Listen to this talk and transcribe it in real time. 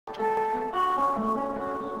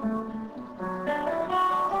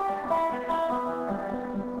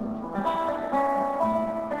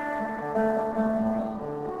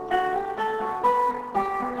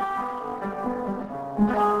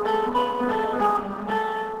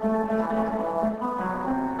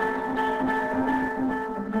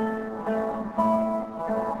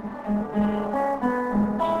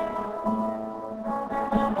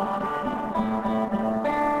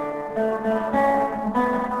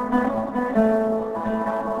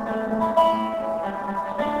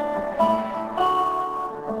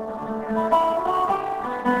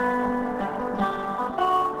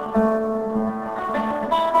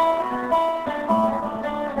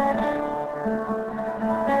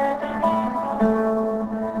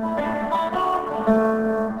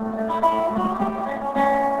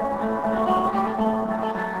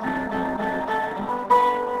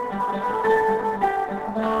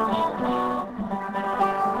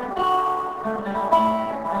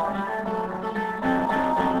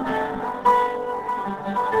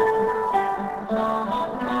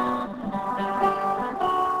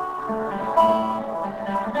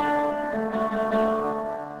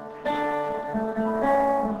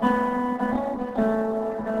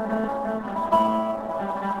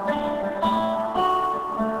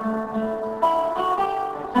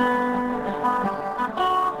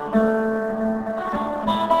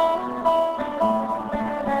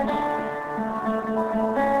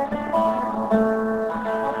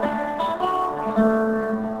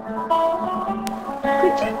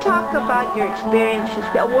about your experiences,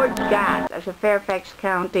 the award you got as a Fairfax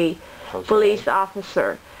County police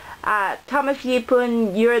officer. Thomas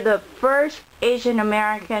Yipun, you're the first Asian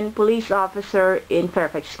American police officer in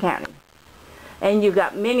Fairfax County. And you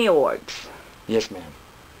got many awards. Yes, ma'am.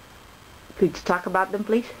 Could you talk about them,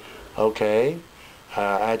 please? Okay.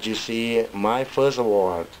 As you see, my first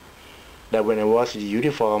award, that when I was a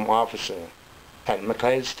uniform officer at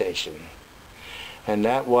McLean Station. And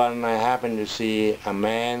that one, I happened to see a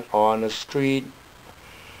man on the street.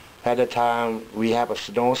 At the time, we have a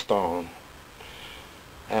snowstorm.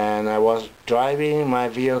 And I was driving my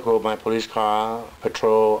vehicle, my police car,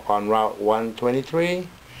 patrol on Route 123.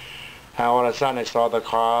 And all of a sudden, I saw the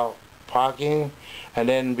car parking. And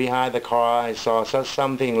then behind the car, I saw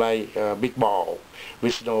something like a big ball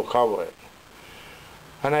with snow covered.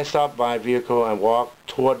 And I stopped my vehicle and walked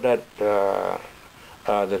toward that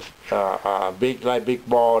big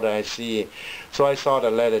ball that I see. So I saw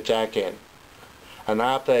the leather jacket. And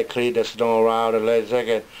after I cleared the snow around the leather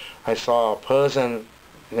jacket, I saw a person,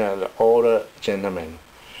 the older gentleman.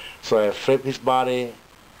 So I flipped his body.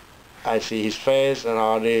 I see his face and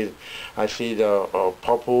all this. I see the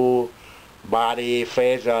purple body,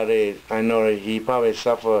 face, all this. I know he probably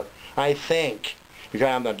suffered, I think, because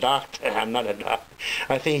I'm the doctor, I'm not a doctor.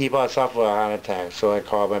 I think he probably suffered a heart attack, so I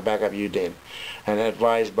called my backup unit and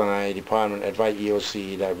advised my department, advised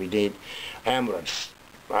EOC that we need ambulance.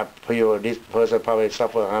 I feel this person probably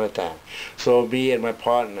suffered a heart attack. So me and my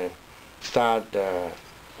partner start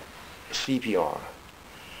CPR.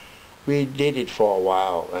 We did it for a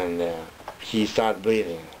while and he started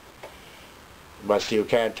breathing, but still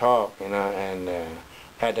can't talk, you know, and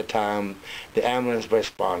at the time the ambulance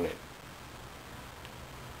responded.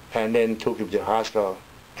 And then took him to the hospital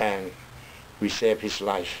and we saved his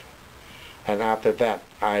life. And after that,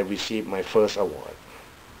 I received my first award.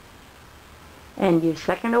 And your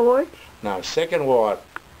second award? Now, second award,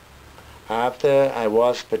 after I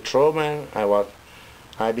was patrolman,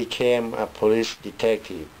 I became a police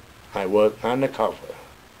detective. I worked undercover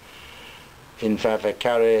in Fairfax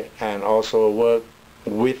County and also worked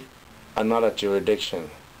with another jurisdiction.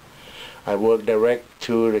 I worked direct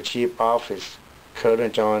to the chief office, Colonel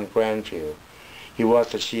John Granfield. He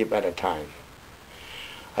was the chief at the time.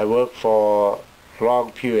 I worked for a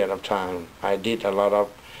long period of time. I did a lot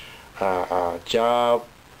of job.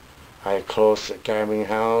 I closed the gambling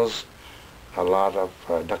house, a lot of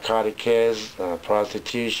narcotic case,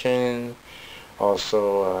 prostitution,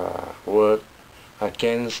 also worked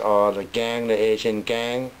against all the gang, the Asian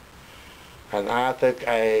gang. And after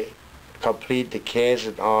I complete the case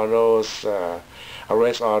and all those,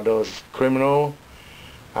 arrest all those criminals,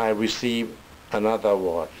 I received another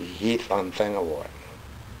award, the Heath Unthank Award.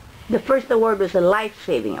 The first award was a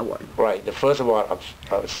life-saving award. Right, the first award,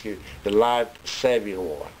 the life-saving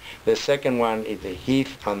award. The second one is the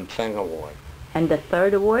Heath Unthank Award. And the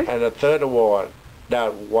third award? And the third award,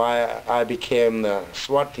 that why I became the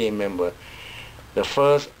SWAT team member, the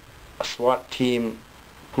first SWAT team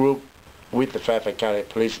group with the Fairfax County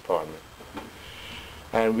Police Department.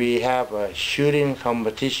 And we have a shooting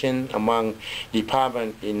competition among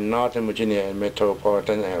departments in Northern Virginia and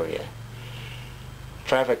metropolitan area.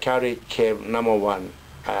 Fairfax County came #1.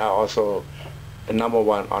 I also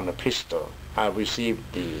 #1 on the pistol. I received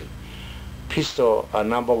the pistol,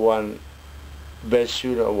 #1 Best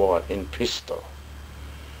Shooter Award in pistol.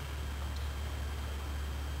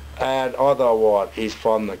 And other award is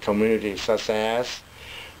from the community such as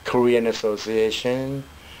Korean Association,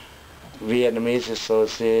 Vietnamese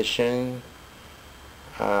Association,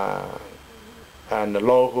 and the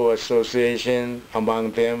local association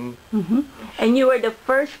among them. Mm-hmm. And you were the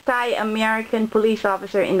first Thai American police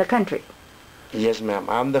officer in the country? Yes, ma'am.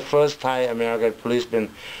 I'm the first Thai American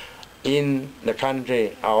policeman in the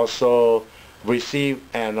country. I also received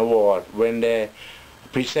an award when they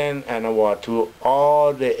present an award to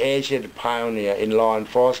all the Asian pioneers in law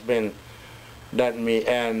enforcement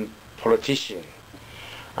and politicians.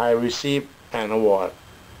 I received an award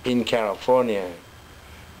in California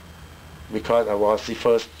because I was the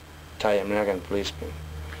first Thai American policeman.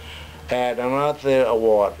 And another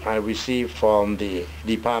award I received from the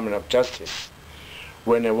Department of Justice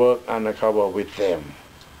when I worked undercover with them.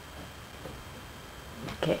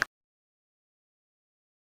 Okay.